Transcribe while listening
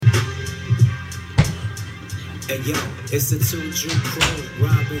Hey yo, it's the 2Drew crew,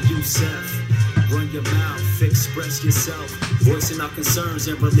 Robin Youssef. Run your mouth, express yourself, voicing our concerns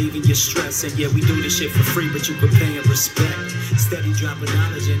and relieving your stress. And yeah, we do this shit for free, but you can pay and respect. Steady dropping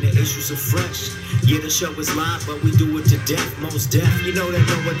knowledge and the issues are fresh. Yeah, the show is live, but we do it to death, most deaf. You know that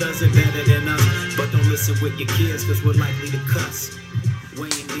no one does it better than us. But don't listen with your kids, cause we're likely to cuss.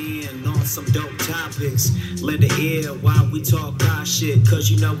 Weighing in on some dope topics. Lend an ear while we talk our shit,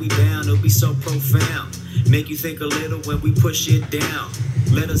 cause you know we bound to be so profound. Make you think a little when we push it down.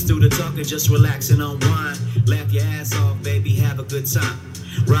 Let us do the talking, just relax and unwind. Laugh your ass off, baby, have a good time.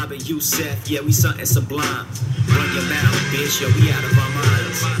 Robin Youssef, yeah, we something sublime. Run your mouth, bitch, yo, we out of our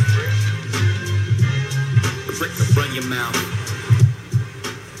minds. Run your mouth.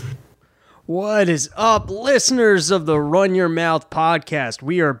 What is up, listeners of the Run Your Mouth podcast?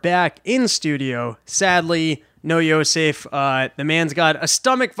 We are back in studio. Sadly, no Yosef. The man's got a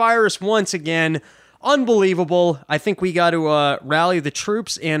stomach virus once again. Unbelievable. I think we got to rally the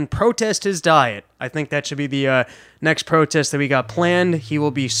troops and protest his diet. I think that should be the next protest that we got planned. He will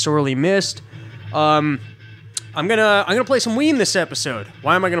be sorely missed. I'm gonna play some Ween this episode.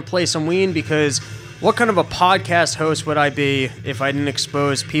 Why am I gonna play some Ween? Because what kind of a podcast host would I be if I didn't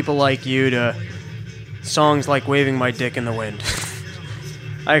expose people like you to songs like Waving My Dick in the Wind?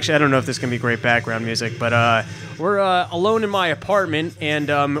 I don't know if this can be great background music, but we're alone in my apartment, and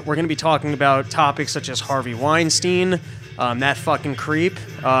we're going to be talking about topics such as Harvey Weinstein, that fucking creep.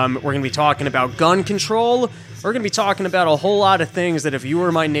 We're going to be talking about gun control. We're going to be talking about a whole lot of things that if you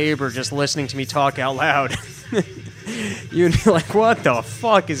were my neighbor just listening to me talk out loud, you'd be like, what the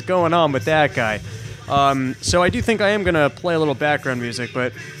fuck is going on with that guy? So I do think I am going to play a little background music,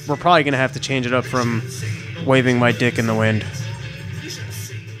 but we're probably going to have to change it up from Waving My Dick in the Wind.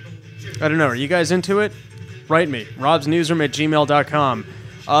 I don't know, are you guys into it? Write me,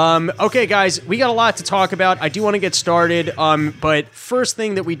 robsnewsroom@gmail.com. Okay, guys, we got a lot to talk about. I do want to get started, but first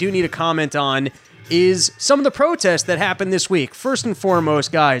thing that we do need to comment on is some of the protests that happened this week. First and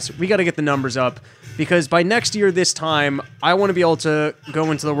foremost, guys, we got to get the numbers up, because by next year this time, I want to be able to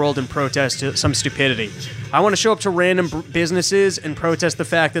go into the world and protest some stupidity. I want to show up to random businesses and protest the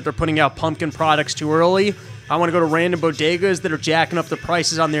fact that they're putting out pumpkin products too early. I want to go to random bodegas that are jacking up the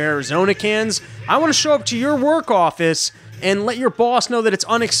prices on their Arizona cans. I want to show up to your work office and let your boss know that it's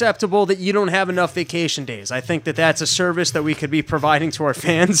unacceptable that you don't have enough vacation days. I think that that's a service that we could be providing to our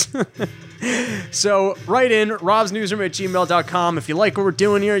fans. So, write in, robsnewsroom@gmail.com. If you like what we're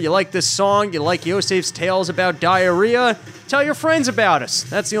doing here, you like this song, you like Yosef's tales about diarrhea, tell your friends about us.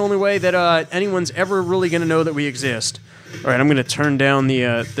 That's the only way that anyone's ever really going to know that we exist. All right, I'm going to turn down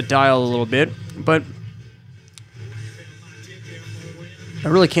the dial a little bit, but I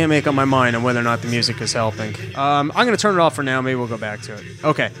really can't make up my mind on whether or not the music is helping. I'm going to turn it off for now. Maybe we'll go back to it.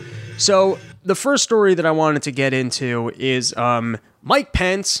 Okay. So the first story that I wanted to get into is Mike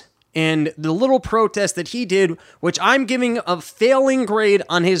Pence and the little protest that he did, which I'm giving a failing grade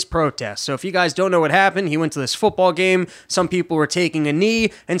on his protest. So if you guys don't know what happened, he went to this football game. Some people were taking a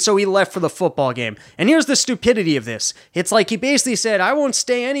knee, and so he left for the football game. And here's the stupidity of this. It's like he basically said, I won't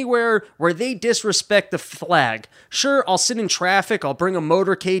stay anywhere where they disrespect the flag. Sure, I'll sit in traffic, I'll bring a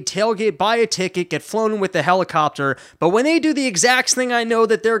motorcade, tailgate, buy a ticket, get flown with the helicopter, but when they do the exact thing I know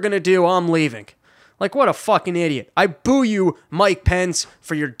that they're going to do, I'm leaving. Like, what a fucking idiot. I boo you, Mike Pence,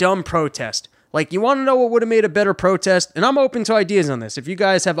 for your dumb protest. Like, you want to know what would have made a better protest? And I'm open to ideas on this. If you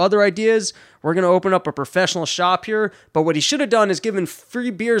guys have other ideas, we're going to open up a professional shop here. But what he should have done is given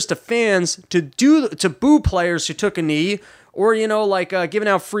free beers to fans to boo players who took a knee. Or, giving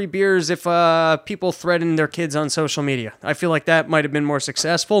out free beers if people threaten their kids on social media. I feel like that might have been more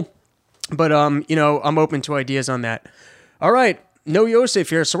successful. But, I'm open to ideas on that. All right. No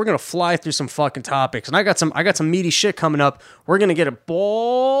Yosef here, so we're going to fly through some fucking topics. And I got some meaty shit coming up. We're going to get it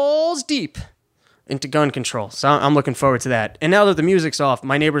balls deep into gun control. So I'm looking forward to that. And now that the music's off,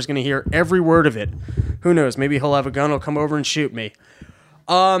 my neighbor's going to hear every word of it. Who knows? Maybe he'll have a gun, he'll come over and shoot me.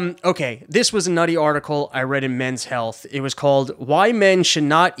 Okay, this was a nutty article I read in Men's Health. It was called Why Men Should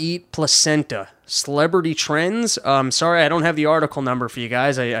Not Eat Placenta. Celebrity Trends. Sorry, I don't have the article number for you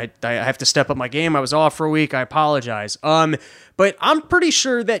guys. I have to step up my game. I was off for a week. I apologize. But I'm pretty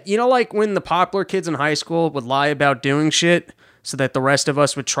sure that, like when the popular kids in high school would lie about doing shit so that the rest of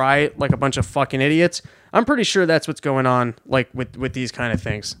us would try it like a bunch of fucking idiots, I'm pretty sure that's what's going on, like, with these kind of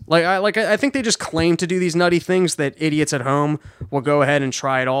things. I think they just claim to do these nutty things that idiots at home will go ahead and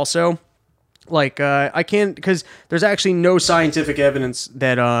try it also. I can't, because there's actually no scientific evidence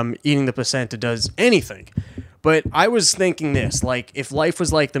that eating the placenta does anything. But I was thinking this, like, if life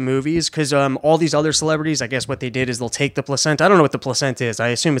was like the movies, because all these other celebrities, I guess what they did is they'll take the placenta. I don't know what the placenta is. I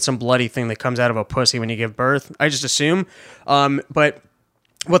assume it's some bloody thing that comes out of a pussy when you give birth. I just assume. But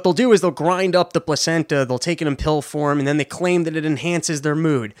what they'll do is they'll grind up the placenta, they'll take it in pill form, and then they claim that it enhances their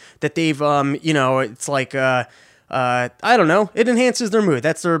mood. That they've, it's like, I don't know, it enhances their mood.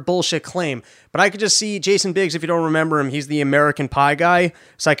 That's their bullshit claim. But I could just see Jason Biggs, if you don't remember him, he's the American Pie guy.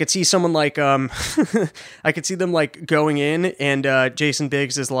 So I could see someone like, I could see them like going in, and Jason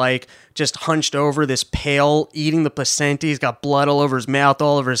Biggs is like just hunched over this pail, eating the placenta. He's got blood all over his mouth,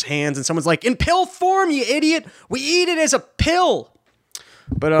 all over his hands, and someone's like, in pill form, you idiot! We eat it as a pill!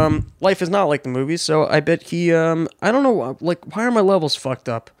 But life is not like the movies, so I bet he, I don't know, like, why are my levels fucked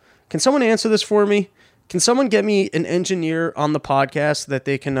up? Can someone answer this for me? Can someone get me an engineer on the podcast that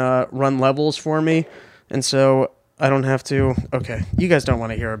they can run levels for me? And so I don't have to, okay, you guys don't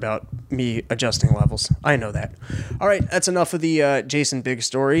want to hear about me adjusting levels. I know that. All right, that's enough of the Jason Biggs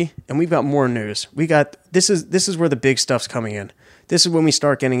story, and we've got more news. This is where the big stuff's coming in. This is when we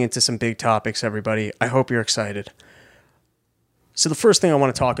start getting into some big topics, everybody. I hope you're excited. So the first thing I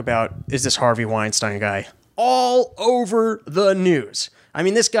want to talk about is this Harvey Weinstein guy. All over the news. I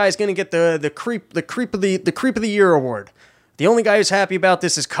mean, this guy's going to get the creep of the year award. The only guy who's happy about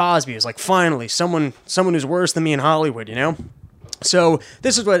this is Cosby. It's like, finally, someone who's worse than me in Hollywood, you know? So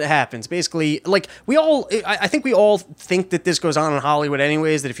this is what happens. Basically, like, I think we all think that this goes on in Hollywood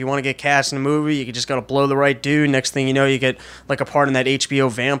anyways, that if you want to get cast in a movie, you just got to blow the right dude. Next thing you know, you get like a part in that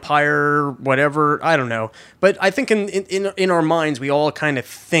HBO vampire, whatever. I don't know. But I think in our minds, we all kind of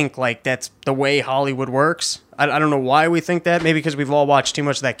think like that's the way Hollywood works. I don't know why we think that. Maybe because we've all watched too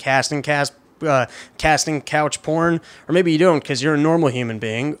much of that casting couch porn, or maybe you don't because you're a normal human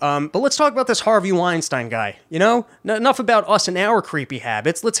being. But let's talk about this Harvey Weinstein guy. You know, enough about us and our creepy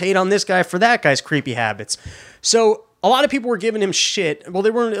habits. Let's hate on this guy for that guy's creepy habits. So a lot of people were giving him shit. Well,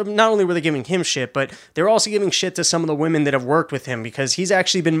 not only were they giving him shit, but they were also giving shit to some of the women that have worked with him, because he's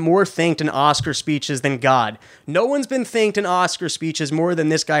actually been more thanked in Oscar speeches than God. No one's been thanked in Oscar speeches more than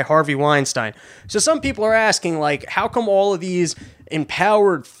this guy, Harvey Weinstein. So some people are asking, like, how come all of these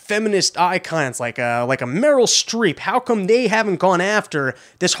empowered feminist icons like a Meryl Streep, how come they haven't gone after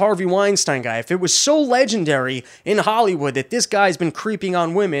this Harvey Weinstein guy? If it was so legendary in Hollywood that this guy's been creeping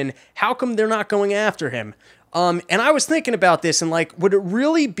on women, how come they're not going after him? And I was thinking about this, and like, would it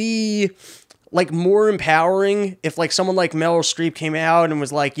really be like more empowering if like someone like Meryl Streep came out and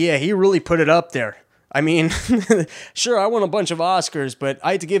was like, yeah, he really put it up there? I mean, sure, I won a bunch of Oscars, but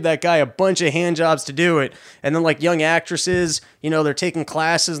I had to give that guy a bunch of hand jobs to do it. And then like young actresses, you know, they're taking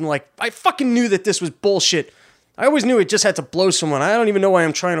classes and like, I fucking knew that this was bullshit. I always knew it just had to blow someone. I don't even know why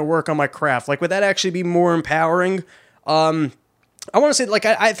I'm trying to work on my craft. Like, would that actually be more empowering? I want to say, like,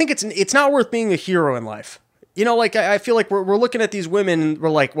 I think it's not worth being a hero in life. You know, like, I feel like we're looking at these women and we're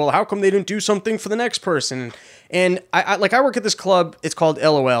like, well, how come they didn't do something for the next person? And I work at this club. It's called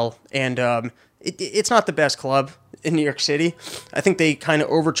LOL, and it's not the best club in New York City. I think they kind of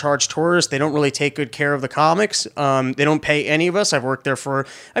overcharge tourists. They don't really take good care of the comics. They don't pay any of us. I've worked there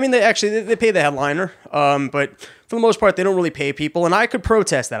they pay the headliner. But for the most part, they don't really pay people. And I could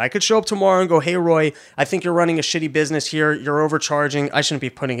protest that. I could show up tomorrow and go, hey, Roy, I think you're running a shitty business here. You're overcharging. I shouldn't be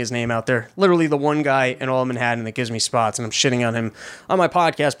putting his name out there. Literally the one guy in all of Manhattan that gives me spots, and I'm shitting on him on my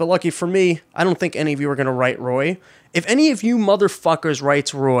podcast. But lucky for me, I don't think any of you are going to write Roy. If any of you motherfuckers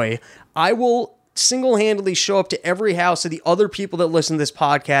writes Roy, I will single-handedly show up to every house of the other people that listen to this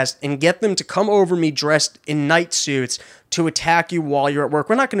podcast and get them to come over me dressed in night suits to attack you while you're at work.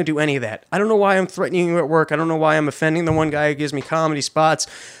 We're not going to do any of that. I don't know why I'm threatening you at work. I don't know why I'm offending the one guy who gives me comedy spots.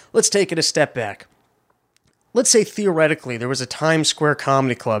 Let's take it a step back. Let's say theoretically there was a Times Square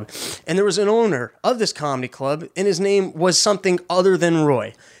comedy club, and there was an owner of this comedy club, and his name was something other than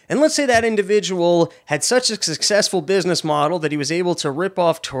Roy. And let's say that individual had such a successful business model that he was able to rip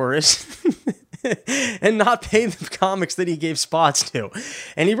off tourists and not pay the comics that he gave spots to.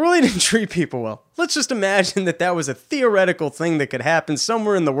 And he really didn't treat people well. Let's just imagine that that was a theoretical thing that could happen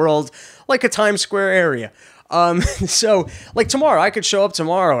somewhere in the world, like a Times Square area. So, like tomorrow, I could show up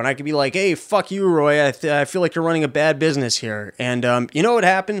tomorrow and I could be like, hey, fuck you, Roy. I feel like you're running a bad business here. And you know what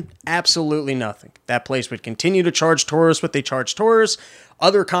happened? Absolutely nothing. That place would continue to charge tourists what they charge tourists.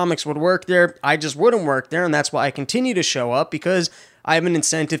 Other comics would work there. I just wouldn't work there. And that's why I continue to show up, because I have an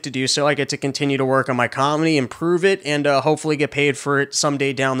incentive to do so. I get to continue to work on my comedy, improve it, and hopefully get paid for it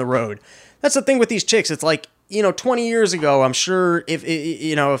someday down the road. That's the thing with these chicks. It's like, 20 years ago, I'm sure if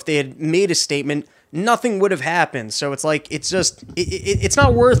they had made a statement, nothing would have happened. So it's like, it's just, it's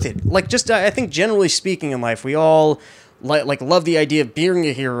not worth it. Like, just, I think generally speaking in life, we all love the idea of being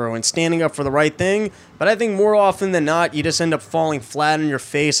a hero and standing up for the right thing, but I think more often than not, you just end up falling flat on your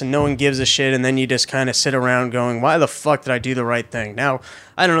face and no one gives a shit, and then you just kind of sit around going, why the fuck did I do the right thing? Now,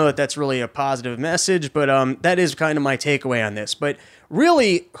 I don't know that that's really a positive message, but that is kind of my takeaway on this. But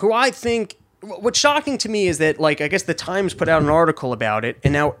really, who I think, what's shocking to me is that, like, I guess the Times put out an article about it,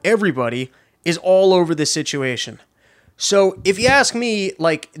 and now everybody is all over this situation. So if you ask me,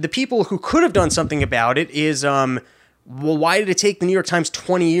 like, the people who could have done something about it is, well, why did it take the New York Times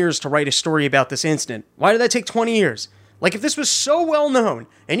 20 years to write a story about this incident? Why did that take 20 years? Like, if this was so well known,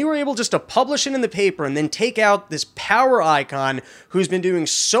 and you were able just to publish it in the paper and then take out this power icon who's been doing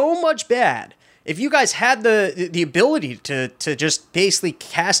so much bad, if you guys had the ability to just basically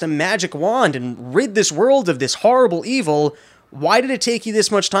cast a magic wand and rid this world of this horrible evil, why did it take you this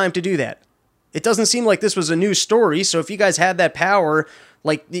much time to do that? It doesn't seem like this was a new story, so if you guys had that power,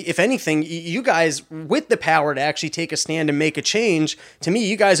 like, if anything, you guys, with the power to actually take a stand and make a change, to me,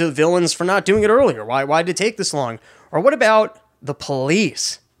 you guys are the villains for not doing it earlier. Why did it take this long? Or what about the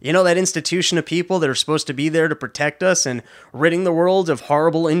police? You know, that institution of people that are supposed to be there to protect us and ridding the world of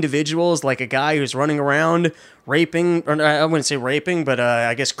horrible individuals, like a guy who's running around raping, or I wouldn't say raping, but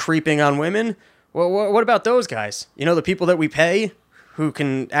I guess creeping on women. What about those guys? You know, the people that we pay who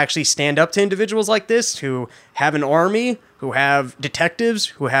can actually stand up to individuals like this, who have an army, who have detectives,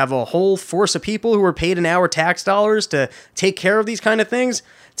 who have a whole force of people who are paid in our tax dollars to take care of these kind of things.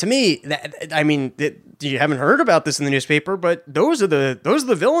 To me, you haven't heard about this in the newspaper, but those are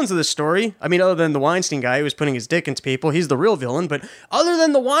the villains of this story. I mean, other than the Weinstein guy who was putting his dick into people, he's the real villain. But other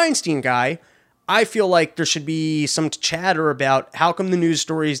than the Weinstein guy, I feel like there should be some chatter about how come the news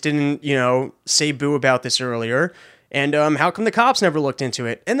stories didn't, say boo about this earlier. And how come the cops never looked into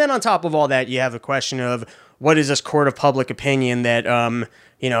it? And then on top of all that, you have the question of what is this court of public opinion that,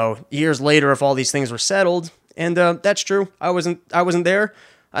 years later, if all these things were settled. And that's true. I wasn't there.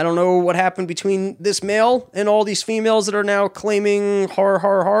 I don't know what happened between this male and all these females that are now claiming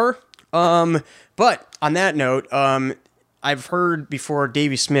horror. But on that note, I've heard before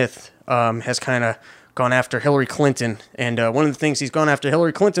Davey Smith has kind of gone after Hillary Clinton. And one of the things he's gone after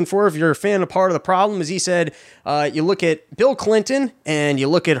Hillary Clinton for, if you're a fan of Part of the Problem, is he said, you look at Bill Clinton and you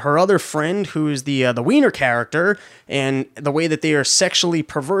look at her other friend, who's the Wiener character, and the way that they are sexually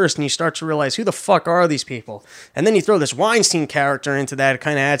perverse, and you start to realize, who the fuck are these people? And then you throw this Weinstein character into that, it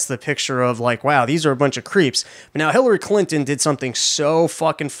kind of adds to the picture of like, wow, these are a bunch of creeps. But now Hillary Clinton did something so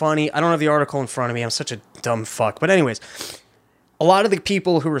fucking funny. I don't have the article in front of me. I'm such a dumb fuck. But anyways, a lot of the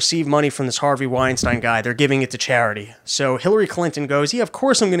people who receive money from this Harvey Weinstein guy, they're giving it to charity. So Hillary Clinton goes, yeah, of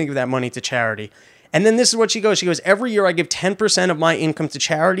course I'm going to give that money to charity. And then this is what she goes. She goes, every year I give 10% of my income to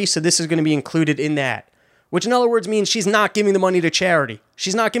charity, so this is going to be included in that. Which in other words means she's not giving the money to charity.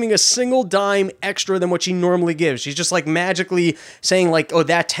 She's not giving a single dime extra than what she normally gives. She's just like magically saying like, oh,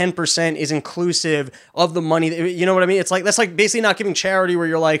 that 10% is inclusive of the money. You know what I mean? It's like, that's like basically not giving charity where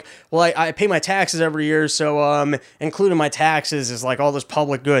you're like, well, I pay my taxes every year. So including my taxes is like all this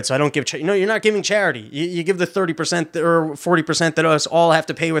public good. So I don't give, you're not giving charity. You give the 30% or 40% that us all have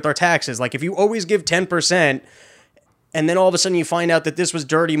to pay with our taxes. Like if you always give 10%, and then all of a sudden you find out that this was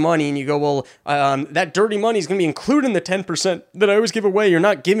dirty money and you go, well, that dirty money is going to be included in the 10% that I always give away. You're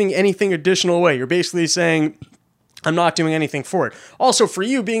not giving anything additional away. You're basically saying, I'm not doing anything for it. Also, for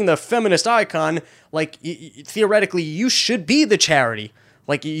you being the feminist icon, like theoretically, you should be the charity.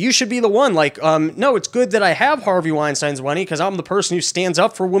 Like, you should be the one. Like, no, it's good that I have Harvey Weinstein's money because I'm the person who stands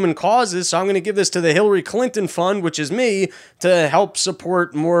up for women causes. So I'm going to give this to the Hillary Clinton Fund, which is me, to help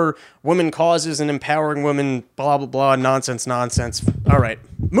support more women causes and empowering women, blah, blah, blah, nonsense. All right,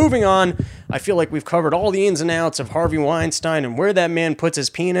 moving on. I feel like we've covered all the ins and outs of Harvey Weinstein and where that man puts his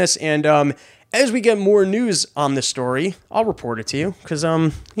penis. And as we get more news on this story, I'll report it to you because,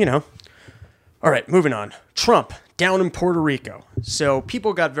 All right, moving on. Trump down in Puerto Rico. So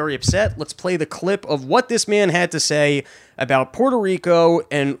people got very upset. Let's play the clip of what this man had to say about Puerto Rico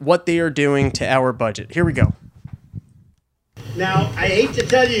and what they are doing to our budget. Here we go. Now, I hate to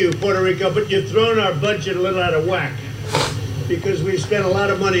tell you, Puerto Rico, but you've thrown our budget a little out of whack because we've spent a lot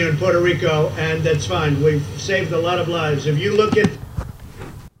of money on Puerto Rico, and that's fine. We've saved a lot of lives. If you look at...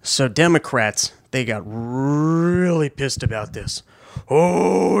 So Democrats, they got really pissed about this.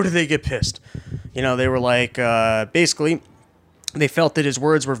 Oh, did they get pissed? They were like, basically, they felt that his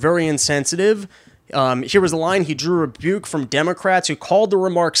words were very insensitive. Here was the line. He drew rebuke from Democrats who called the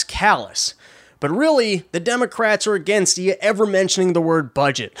remarks callous. But really, the Democrats are against you ever mentioning the word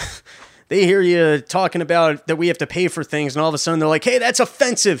budget. They hear you talking about that we have to pay for things, and all of a sudden they're like, hey, that's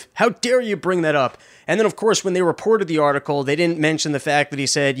offensive. How dare you bring that up? And then, of course, when they reported the article, they didn't mention the fact that he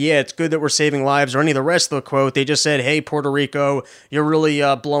said, yeah, it's good that we're saving lives, or any of the rest of the quote. They just said, hey, Puerto Rico, you're really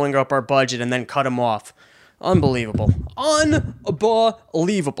blowing up our budget, and then cut him off. Unbelievable.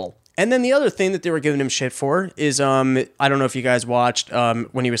 Unbelievable. And then the other thing that they were giving him shit for is, I don't know if you guys watched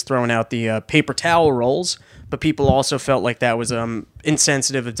when he was throwing out the paper towel rolls, but people also felt like that was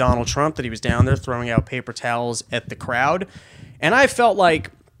insensitive of Donald Trump, that he was down there throwing out paper towels at the crowd. And I felt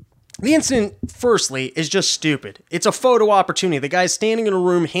like the incident, firstly, is just stupid. It's a photo opportunity. The guy's standing in a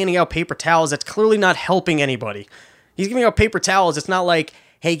room handing out paper towels. That's clearly not helping anybody. He's giving out paper towels. It's not like,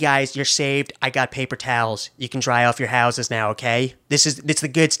 hey guys, you're saved. I got paper towels. You can dry off your houses now, okay? It's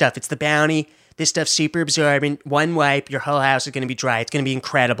the good stuff. It's the Bounty. This stuff's super absorbent. One wipe, your whole house is going to be dry. It's going to be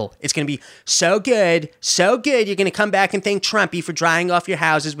incredible. It's going to be so good, so good. You're going to come back and thank Trumpy for drying off your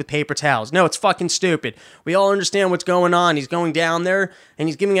houses with paper towels. No, it's fucking stupid. We all understand what's going on. He's going down there and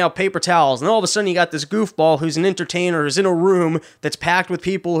he's giving out paper towels. And all of a sudden you got this goofball who's an entertainer, who's in a room that's packed with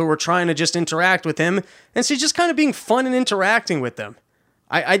people who are trying to just interact with him. And so he's just kind of being fun and interacting with them.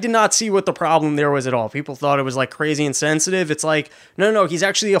 I did not see what the problem there was at all. People thought it was like crazy insensitive. It's like, no, he's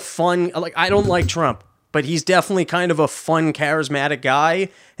actually a fun, like, I don't like Trump, but he's definitely kind of a fun, charismatic guy.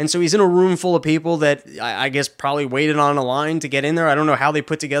 And so he's in a room full of people that I guess probably waited on a line to get in there. I don't know how they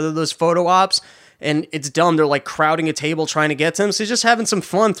put together those photo ops. And it's dumb. They're like crowding a table trying to get to him. So he's just having some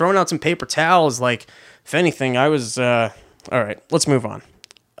fun, throwing out some paper towels. Like, if anything, I was, all right, let's move on.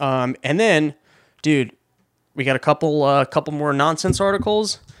 And then, dude, we got a couple more nonsense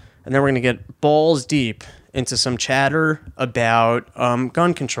articles, and then we're going to get balls deep into some chatter about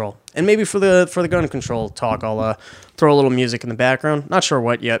gun control. And maybe for the gun control talk, I'll throw a little music in the background. Not sure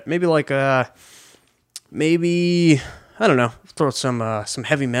what yet. Maybe like maybe I don't know. Throw some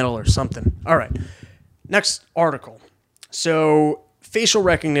heavy metal or something. All right. Next article. So facial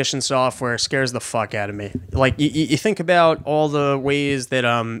recognition software scares the fuck out of me. Like you think about all the ways that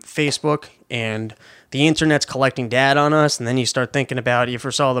Facebook and the internet's collecting data on us, and then you start thinking about, you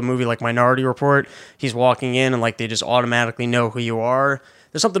ever saw the movie like Minority Report? He's walking in and like they just automatically know who you are.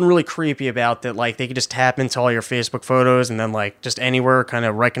 There's something really creepy about that, like they could just tap into all your Facebook photos and then like just anywhere kind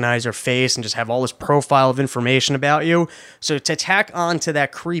of recognize your face and just have all this profile of information about you. So to tack on to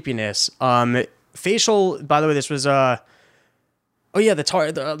that creepiness, facial, by the way, this was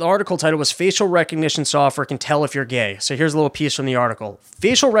the article title was Facial Recognition Software Can Tell If You're Gay. So here's a little piece from the article.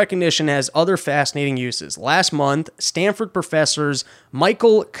 Facial recognition has other fascinating uses. Last month, Stanford professors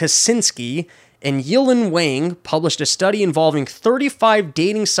Michael Kosinski and Yilin Wang published a study involving 35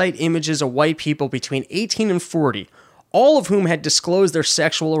 dating site images of white people between 18 and 40, all of whom had disclosed their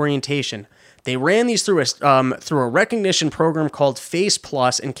sexual orientation. They ran these through a recognition program called Face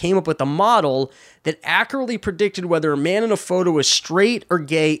Plus and came up with a model that accurately predicted whether a man in a photo was straight or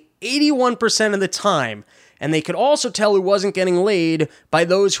gay 81% of the time. And they could also tell who wasn't getting laid by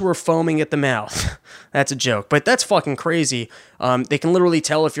those who were foaming at the mouth. That's a joke, but that's fucking crazy. They can literally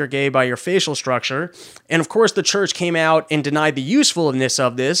tell if you're gay by your facial structure. And of course, the church came out and denied the usefulness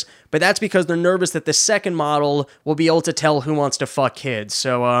of this, but that's because they're nervous that the second model will be able to tell who wants to fuck kids.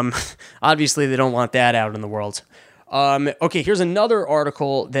 So obviously, they don't want that out in the world. Okay, here's another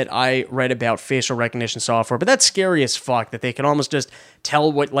article that I read about facial recognition software, but that's scary as fuck that they can almost just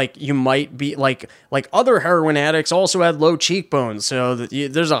tell what like you might be like other heroin addicts also had low cheekbones. So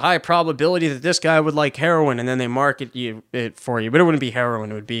that there's a high probability that this guy would like heroin, and then they market it for you, but it wouldn't be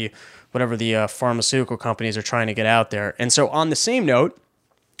heroin. It would be whatever the pharmaceutical companies are trying to get out there. And so on the same note,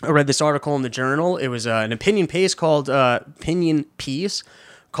 I read this article in the Journal. It was an opinion piece called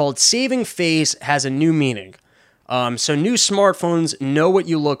Saving Face Has a New Meaning. So new smartphones know what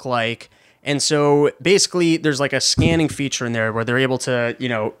you look like. And so basically there's like a scanning feature in there where they're able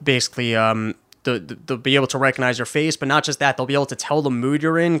to, basically they'll be able to recognize your face, but not just that, they'll be able to tell the mood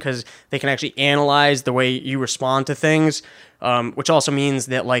you're in because they can actually analyze the way you respond to things, which also means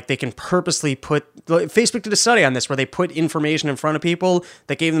that like they can purposely Facebook did a study on this where they put information in front of people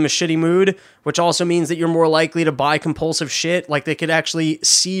that gave them a shitty mood, which also means that you're more likely to buy compulsive shit. Like they could actually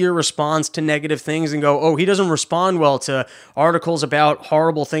see your response to negative things and go, oh, he doesn't respond well to articles about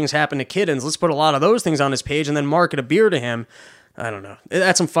horrible things happen to kittens. Let's put a lot of those things on his page and then market a beer to him. I don't know.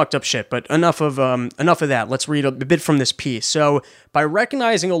 That's some fucked up shit, but enough of that. Let's read a bit from this piece. So, by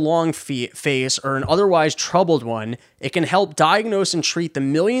recognizing a long face or an otherwise troubled one, it can help diagnose and treat the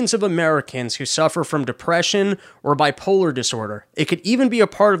millions of Americans who suffer from depression or bipolar disorder. It could even be a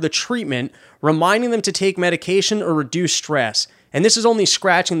part of the treatment, reminding them to take medication or reduce stress. And this is only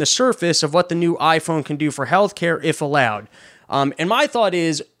scratching the surface of what the new iPhone can do for healthcare if allowed. And my thought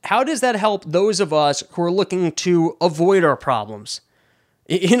is, how does that help those of us who are looking to avoid our problems?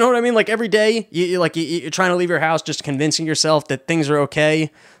 You know what I mean? Like every day, you're trying to leave your house just convincing yourself that things are okay.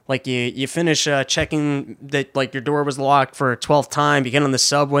 Like you finish checking that like your door was locked for a 12th time. You get on the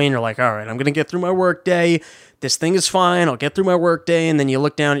subway and you're like, all right, I'm going to get through my work day. This thing is fine. I'll get through my work day. And then you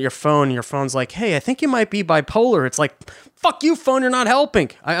look down at your phone and your phone's like, hey, I think you might be bipolar. It's like, fuck you, phone. You're not helping.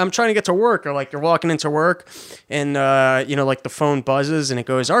 I'm trying to get to work. Or like you're walking into work and, like the phone buzzes and it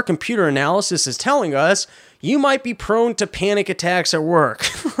goes, our computer analysis is telling us you might be prone to panic attacks at work.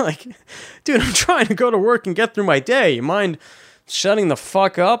 Like, dude, I'm trying to go to work and get through my day. You mind shutting the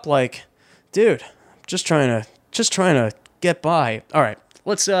fuck up? Like, dude, just trying to get by. All right,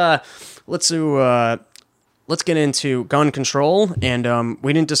 let's get into gun control. And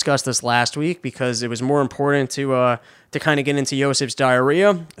we didn't discuss this last week because it was more important to kind of get into Yosef's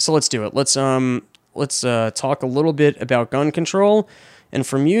diarrhea. So let's do it. Let's talk a little bit about gun control. And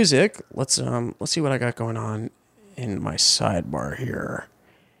for music, let's see what I got going on in my sidebar here.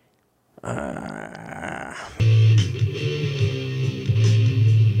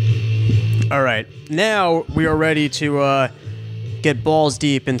 All right, now we are ready to get balls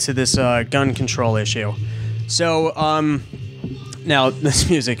deep into this gun control issue. So, now this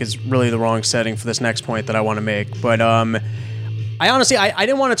music is really the wrong setting for this next point that I want to make, but I honestly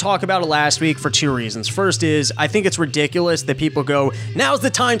didn't want to talk about it last week for two reasons. First is, I think it's ridiculous that people go, now's the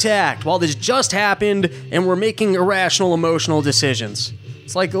time to act, while this just happened and we're making irrational, emotional decisions.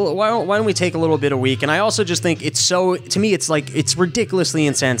 It's like, why don't we take a little bit a week? And I also just think to me, it's ridiculously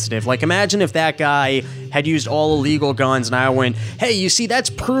insensitive. Like, imagine if that guy had used all illegal guns and I went, hey, you see,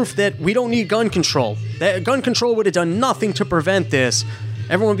 that's proof that we don't need gun control. That gun control would have done nothing to prevent this.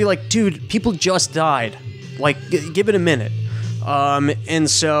 Everyone would be like, dude, people just died. Like, give it a minute. And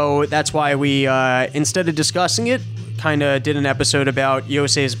so that's why we, instead of discussing it, kind of did an episode about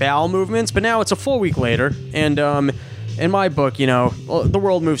Yosef's bowel movements, but now it's a full week later, and, in my book, the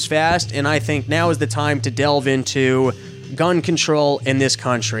world moves fast, and I think now is the time to delve into gun control in this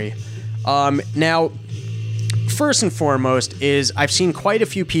country. Now, first and foremost is I've seen quite a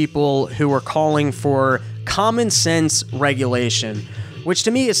few people who are calling for common sense regulation, which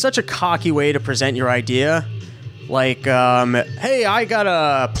to me is such a cocky way to present your idea. Like, hey, I got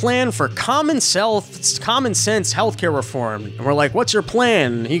a plan for common sense healthcare reform. And we're like, what's your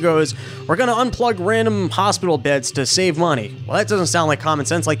plan? And he goes, we're going to unplug random hospital beds to save money. Well, that doesn't sound like common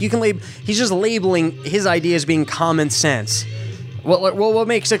sense. Like, he's just labeling his idea as being common sense. What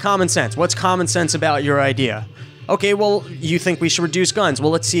makes it common sense? What's common sense about your idea? Okay, well, you think we should reduce guns.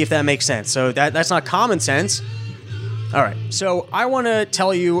 Well, let's see if that makes sense. So that's not common sense. All right, so I want to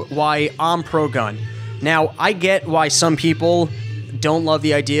tell you why I'm pro-gun. Now, I get why some people don't love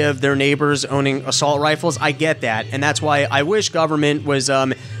the idea of their neighbors owning assault rifles. I get that, and that's why I wish government was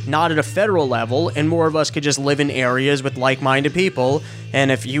not at a federal level and more of us could just live in areas with like-minded people. And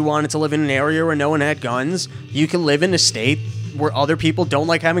if you wanted to live in an area where no one had guns, you can live in a state where other people don't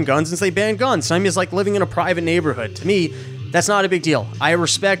like having guns since they ban guns. I mean, it's like living in a private neighborhood. To me, that's not a big deal. I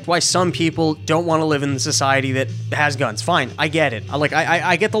respect why some people don't want to live in a society that has guns. Fine, I get it.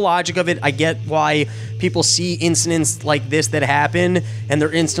 I get the logic of it. I get why people see incidents like this that happen and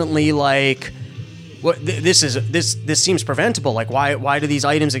they're instantly like, "What? This seems preventable. Like, why do these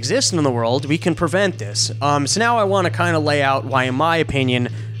items exist in the world? We can prevent this." So now I want to kind of lay out why, in my opinion,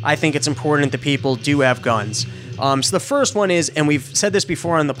 I think it's important that people do have guns. So the first one is, and we've said this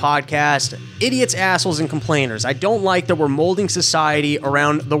before on the podcast, idiots, assholes, and complainers. I don't like that we're molding society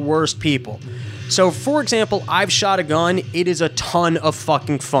around the worst people. So, for example, I've shot a gun. It is a ton of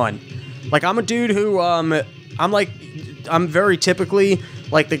fucking fun. Like, I'm a dude who, I'm very typically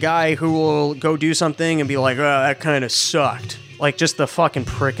like the guy who will go do something and be like, oh, that kind of sucked. Like, just the fucking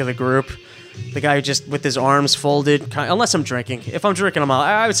prick of the group. The guy just with his arms folded, unless I'm drinking. If I'm drinking,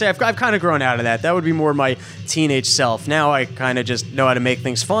 I would say I've kind of grown out of that. That would be more my teenage self. Now I kind of just know how to make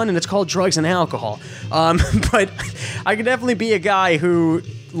things fun, and it's called drugs and alcohol. But I could definitely be a guy who,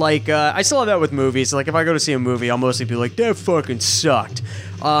 like, I still have that with movies. Like, if I go to see a movie, I'll mostly be like, that fucking sucked.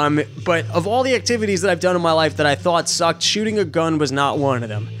 But of all the activities that I've done in my life that I thought sucked, shooting a gun was not one of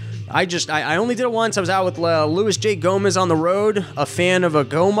them. I only did it once. I was out with Louis J. Gomez on the road, a fan of a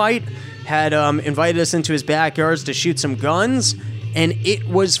Gomite. Had invited us into his backyards to shoot some guns, and it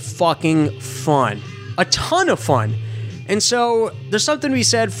was fucking fun. A ton of fun. And so there's something to be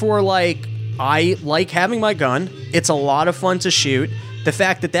said for, like, I like having my gun. It's a lot of fun to shoot. The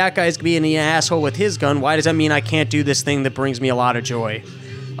fact that guy's being an asshole with his gun, why does that mean I can't do this thing that brings me a lot of joy?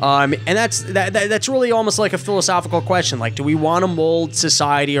 And that's really almost like a philosophical question. Like, do we want to mold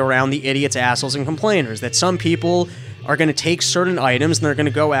society around the idiots, assholes, and complainers? That some people are going to take certain items and they're going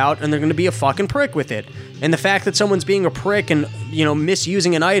to go out and they're going to be a fucking prick with it. And the fact that someone's being a prick and,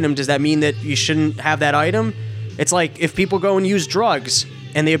 misusing an item, does that mean that you shouldn't have that item? It's like if people go and use drugs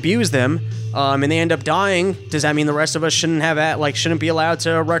and they abuse them, and they end up dying, does that mean the rest of us shouldn't be allowed to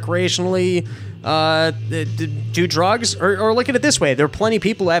recreationally do drugs? Or look at it this way: there are plenty of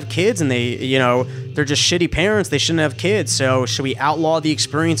people who have kids and they're just shitty parents. They shouldn't have kids. So should we outlaw the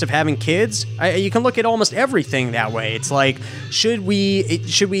experience of having kids? You can look at almost everything that way. It's like, should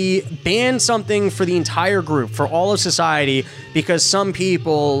we ban something for the entire group, for all of society, because some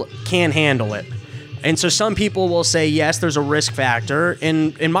people can't handle it? And so some people will say, yes, there's a risk factor.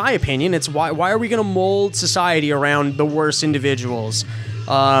 And in my opinion, it's why are we going to mold society around the worst individuals?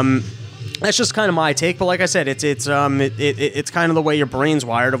 That's just kind of my take. But like I said, it's kind of the way your brain's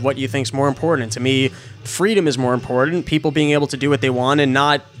wired of what you think's more important. To me, freedom is more important. People being able to do what they want and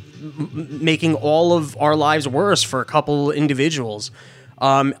not making all of our lives worse for a couple individuals.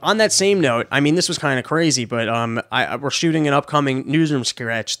 On that same note, I mean, this was kind of crazy, but we're shooting an upcoming newsroom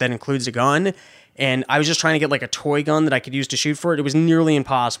sketch that includes a gun. And I was just trying to get like a toy gun that I could use to shoot for it. It was nearly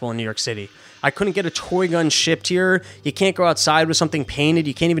impossible in New York City. I couldn't get a toy gun shipped here. You can't go outside with something painted.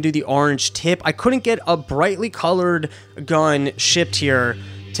 You can't even do the orange tip. I couldn't get a brightly colored gun shipped here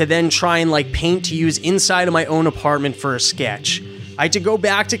to then try and like paint to use inside of my own apartment for a sketch. I had to go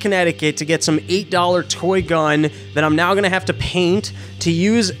back to Connecticut to get some $8 toy gun that I'm now going to have to paint to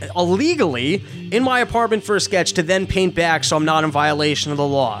use illegally in my apartment for a sketch to then paint back so I'm not in violation of the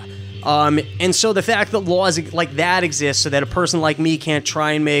law. And so the fact that laws like that exist so that a person like me can't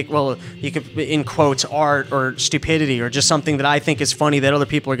try and make, well, you could, in quotes, art or stupidity or just something that I think is funny that other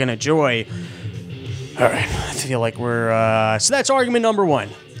people are going to enjoy. All right, I feel like we're... So that's argument number one,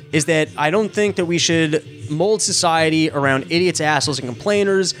 is that I don't think that we should mold society around idiots, assholes, and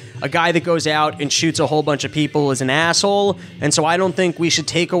complainers. A guy that goes out and shoots a whole bunch of people is an asshole, and so I don't think we should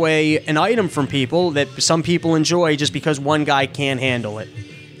take away an item from people that some people enjoy just because one guy can't handle it.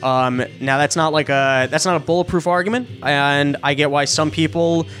 Now that's not a bulletproof argument, and I get why some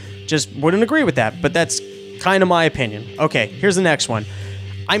people just wouldn't agree with that, but that's kind of my opinion. Okay, here's the next one.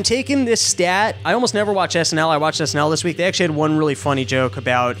 I'm taking this stat. I almost never watch SNL. I watched SNL this week. They actually had one really funny joke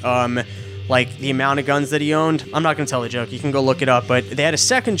about, like the amount of guns that he owned. I'm not going to tell the joke. You can go look it up, but they had a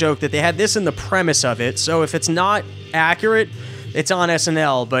second joke that they had this in the premise of it. So if it's not accurate, it's on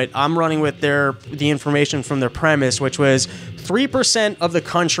SNL, but I'm running with the information from their premise, which was 3% of the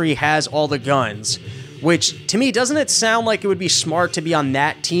country has all the guns, which to me, doesn't it sound like it would be smart to be on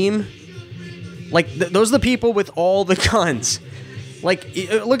that team? Like those are the people with all the guns. Like,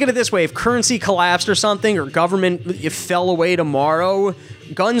 look at it this way. If currency collapsed or something, or government fell away tomorrow,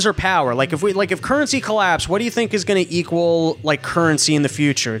 guns are power. Like if currency collapsed, what do you think is going to equal like currency in the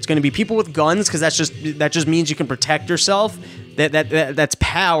future? It's going to be people with guns, because that just means you can protect yourself. That's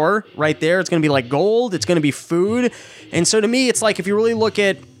power right there. It's going to be like gold. It's going to be food. And so to me, it's like, if you really look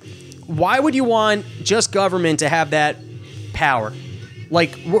at, why would you want just government to have that power?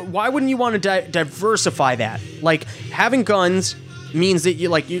 Like, why wouldn't you want to diversify that? Like, having guns means that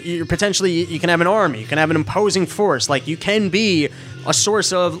you're potentially, you can have an army, you can have an imposing force. Like, you can be a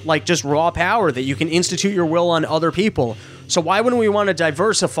source of like just raw power that you can institute your will on other people. So why wouldn't we want to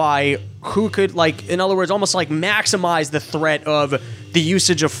diversify who could, like, in other words, almost like maximize the threat of the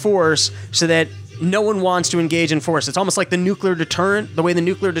usage of force so that no one wants to engage in force? It's almost like the nuclear deterrent, the way the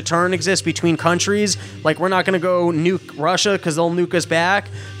nuclear deterrent exists between countries. Like, we're not going to go nuke Russia because they'll nuke us back.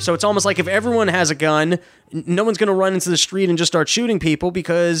 So it's almost like if everyone has a gun, no one's going to run into the street and just start shooting people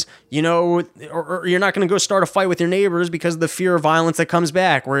because, or you're not going to go start a fight with your neighbors because of the fear of violence that comes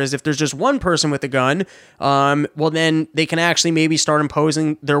back. Whereas if there's just one person with a gun, well, then they can actually maybe start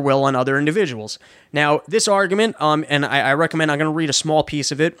imposing their will on other individuals. Now, this argument, and I recommend, I'm going to read a small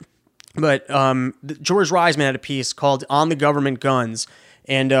piece of it, but George Reisman had a piece called On the Government Guns.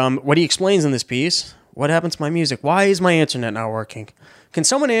 And what he explains in this piece, what happened to my music? Why is my internet not working? Can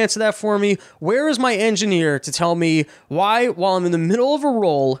someone answer that for me? Where is my engineer to tell me why, while I'm in the middle of a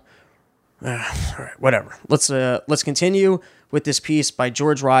roll... all right, whatever. Let's continue with this piece by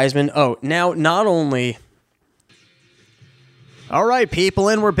George Reisman. Oh, now, not only... All right, people,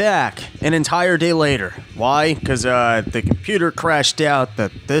 and we're back an entire day later. Why? Because the computer crashed out,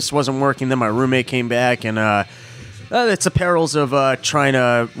 that this wasn't working, then my roommate came back, and it's the perils of trying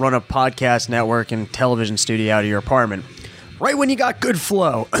to run a podcast network and television studio out of your apartment. Right when you got good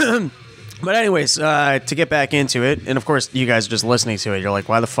flow. But anyways, to get back into it, and of course you guys are just listening to it, you're like,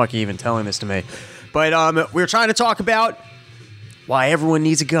 why the fuck are you even telling this to me? But we were trying to talk about why everyone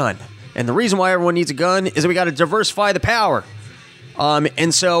needs a gun. And the reason why everyone needs a gun is that we got to diversify the power.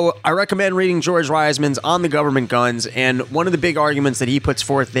 And so I recommend reading George Reisman's On the Government Guns, and one of the big arguments that he puts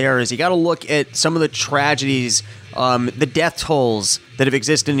forth there is you got to look at some of the tragedies, the death tolls that have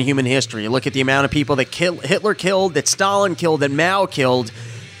existed in human history. You look at the amount of people that Hitler killed, that Stalin killed, that Mao killed.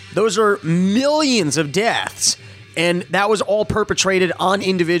 Those are millions of deaths. And that was all perpetrated on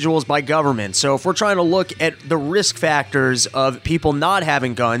individuals by government. So if we're trying to look at the risk factors of people not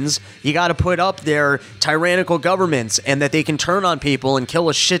having guns, you got to put up their tyrannical governments and that they can turn on people and kill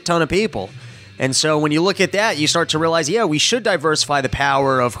a shit ton of people. And so when you look at that, you start to realize, yeah, we should diversify the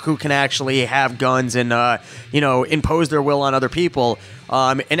power of who can actually have guns and, impose their will on other people.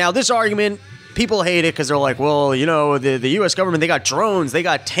 And now this argument, people hate it because they're like, well, the U.S. government, they got drones, they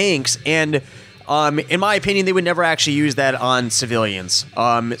got tanks, and in my opinion, they would never actually use that on civilians.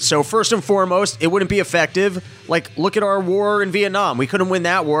 So first and foremost, it wouldn't be effective. Like, look at our war in Vietnam. We couldn't win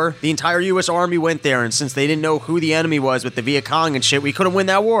that war. The entire U.S. Army went there, and since they didn't know who the enemy was with the Viet Cong and shit, we couldn't win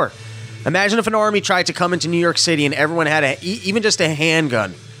that war. Imagine if an army tried to come into New York City and everyone had even just a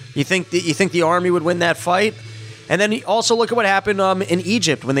handgun. You think the army would win that fight? And then also look at what happened in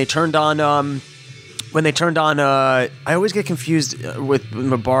Egypt when they turned on. I always get confused with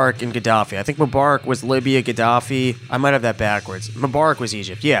Mubarak and Gaddafi. I think Mubarak was Libya, Gaddafi. I might have that backwards. Mubarak was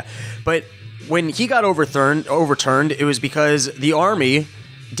Egypt, yeah. But when he got overturned, it was because the army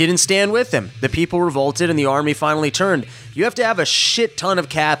didn't stand with him. The people revolted and the army finally turned. You have to have a shit ton of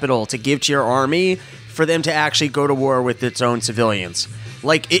capital to give to your army for them to actually go to war with its own civilians.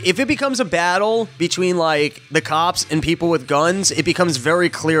 Like, if it becomes a battle between, like, the cops and people with guns, it becomes very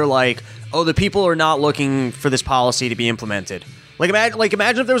clear, like, oh, the people are not looking for this policy to be implemented.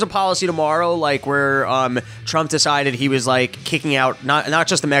 Imagine if there was a policy tomorrow, like, where Trump decided he was, like, kicking out not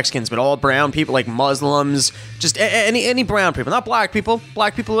just the Mexicans, but all brown people, like Muslims, just any brown people, not black people.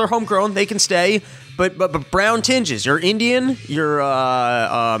 Black people are homegrown, they can stay, but brown tinges. You're Indian, you're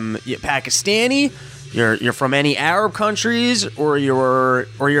Pakistani, you're from any Arab countries, or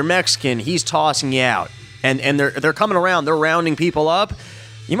you're Mexican. He's tossing you out, and they're coming around. They're rounding people up.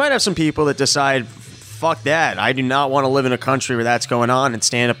 You might have some people that decide, fuck that. I do not want to live in a country where that's going on and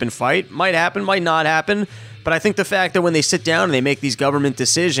stand up and fight. Might happen, might not happen. But I think the fact that when they sit down and they make these government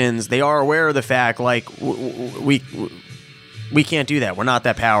decisions, they are aware of the fact, like, we can't do that. We're not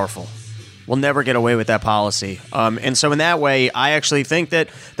that powerful. We'll never get away with that policy. And so in that way, I actually think that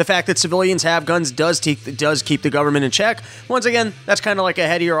the fact that civilians have guns does keep the government in check. Once again, that's kind of like a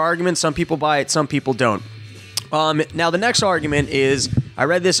headier argument. Some people buy it, some people don't. Now, the next argument is, I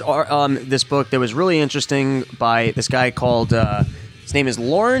read this book that was really interesting by this guy called, his name is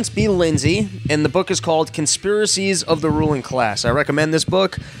Lawrence B. Lindsay, and the book is called Conspiracies of the Ruling Class. I recommend this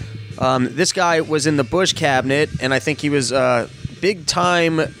book. This guy was in the Bush cabinet, and I think he was big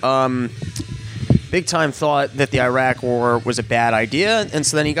time thought that the Iraq War was a bad idea, and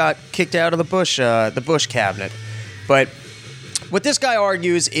so then he got kicked out of the Bush cabinet. But what this guy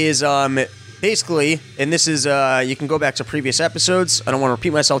argues is basically, and this is, you can go back to previous episodes. I don't want to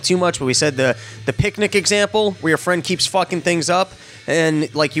repeat myself too much, but we said the picnic example where your friend keeps fucking things up,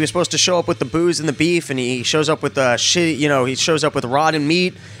 and like he was supposed to show up with the booze and the beef, and he shows up with shit. He shows up with rotten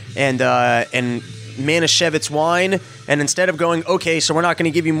meat and Manischewitz wine, and instead of going, okay, so we're not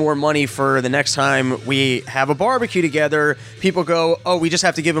going to give you more money for the next time we have a barbecue together, people go, oh, we just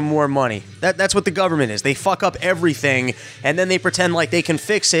have to give him more money. That's what the government is. They fuck up everything, and then they pretend like they can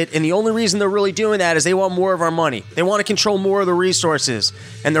fix it, and the only reason they're really doing that is they want more of our money. They want to control more of the resources,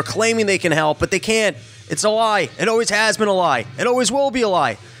 and they're claiming they can help, but they can't. It's a lie. It always has been a lie. It always will be a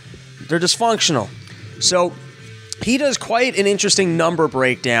lie. They're dysfunctional. So he does quite an interesting number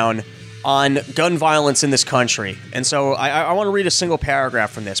breakdown on gun violence in this country. And so I want to read a single paragraph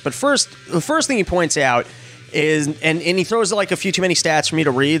from this. But first, the first thing he points out is, and he throws like a few too many stats for me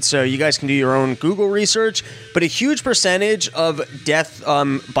to read, so you guys can do your own Google research, but a huge percentage of death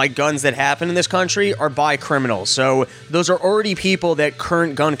by guns that happen in this country are by criminals. So those are already people that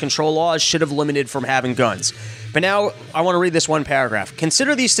current gun control laws should have limited from having guns. But now I want to read this one paragraph.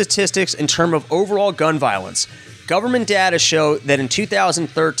 Consider these statistics in terms of overall gun violence. Government data show that in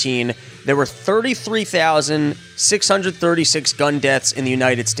 2013, there were 33,636 gun deaths in the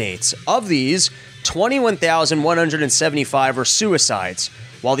United States. Of these, 21,175 are suicides.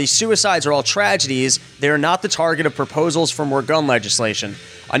 While these suicides are all tragedies, they are not the target of proposals for more gun legislation.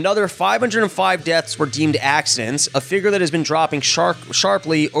 Another 505 deaths were deemed accidents, a figure that has been dropping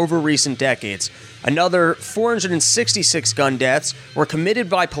sharply over recent decades. Another 466 gun deaths were committed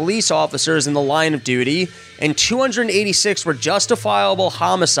by police officers in the line of duty, and 286 were justifiable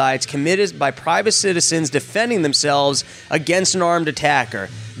homicides committed by private citizens defending themselves against an armed attacker.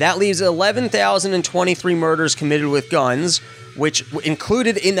 That leaves 11,023 murders committed with guns, which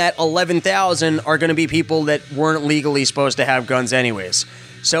included in that 11,000 are going to be people that weren't legally supposed to have guns anyways.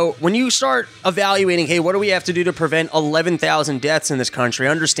 So when you start evaluating, hey, what do we have to do to prevent 11,000 deaths in this country,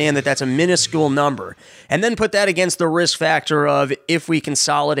 understand that that's a minuscule number, and then put that against the risk factor of if we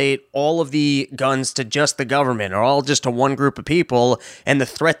consolidate all of the guns to just the government or all just to one group of people and the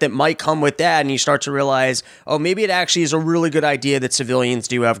threat that might come with that, and you start to realize, oh, maybe it actually is a really good idea that civilians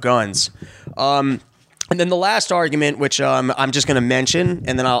do have guns. And then the last argument, which I'm just going to mention,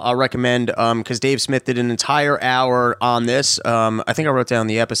 and then I'll recommend, because Dave Smith did an entire hour on this. I think I wrote down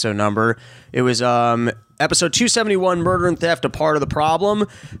the episode number. It was episode 271, Murder and Theft, a Part of the Problem.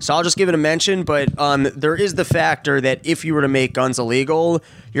 So I'll just give it a mention, but there is the factor that if you were to make guns illegal,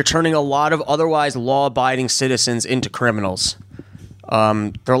 you're turning a lot of otherwise law-abiding citizens into criminals. There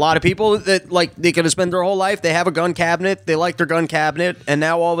are a lot of people that, like, they could have spent their whole life, they have a gun cabinet, they like their gun cabinet, and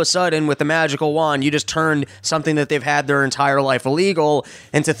now all of a sudden, with the magical wand, you just turned something that they've had their entire life illegal,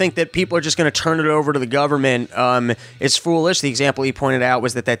 and to think that people are just going to turn it over to the government is foolish. The example he pointed out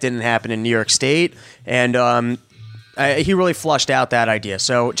was that didn't happen in New York State, and he really flushed out that idea.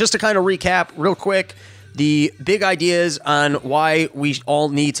 So just to kind of recap real quick, the big ideas on why we all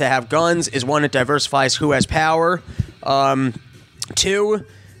need to have guns is, one, it diversifies who has power. 2,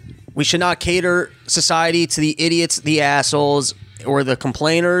 we should not cater society to the idiots, the assholes, or the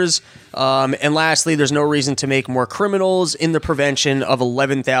complainers. And lastly, there's no reason to make more criminals in the prevention of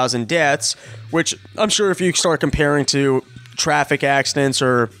 11,000 deaths, which I'm sure if you start comparing to traffic accidents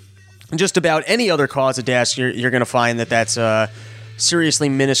or just about any other cause of death, you're going to find that that's a seriously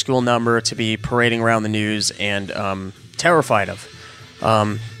minuscule number to be parading around the news and terrified of.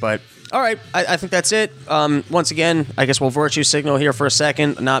 But all right, I think that's it. Once again, I guess we'll virtue signal here for a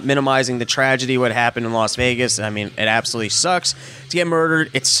second, not minimizing the tragedy, what happened in Las Vegas. I mean, it absolutely sucks to get murdered.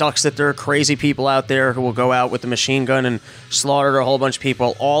 It sucks that there are crazy people out there who will go out with a machine gun and slaughter a whole bunch of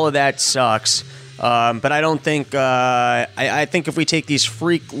people. All of that sucks. But I don't think, I think if we take these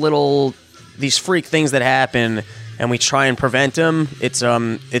freak things that happen and we try and prevent them, it's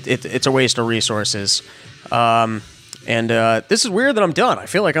a waste of resources. And this is weird that I'm done. I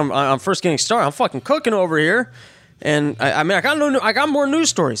feel like I'm first getting started. I'm fucking cooking over here, and I mean I got more news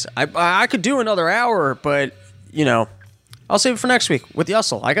stories. I could do another hour, but you know, I'll save it for next week with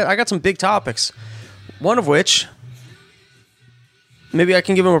Yussel. I got some big topics. One of which, maybe I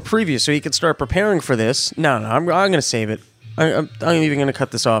can give him a preview so he can start preparing for this. No, I'm gonna save it. I'm even gonna cut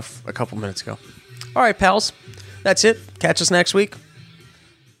this off a couple minutes ago. All right, pals, that's it. Catch us next week.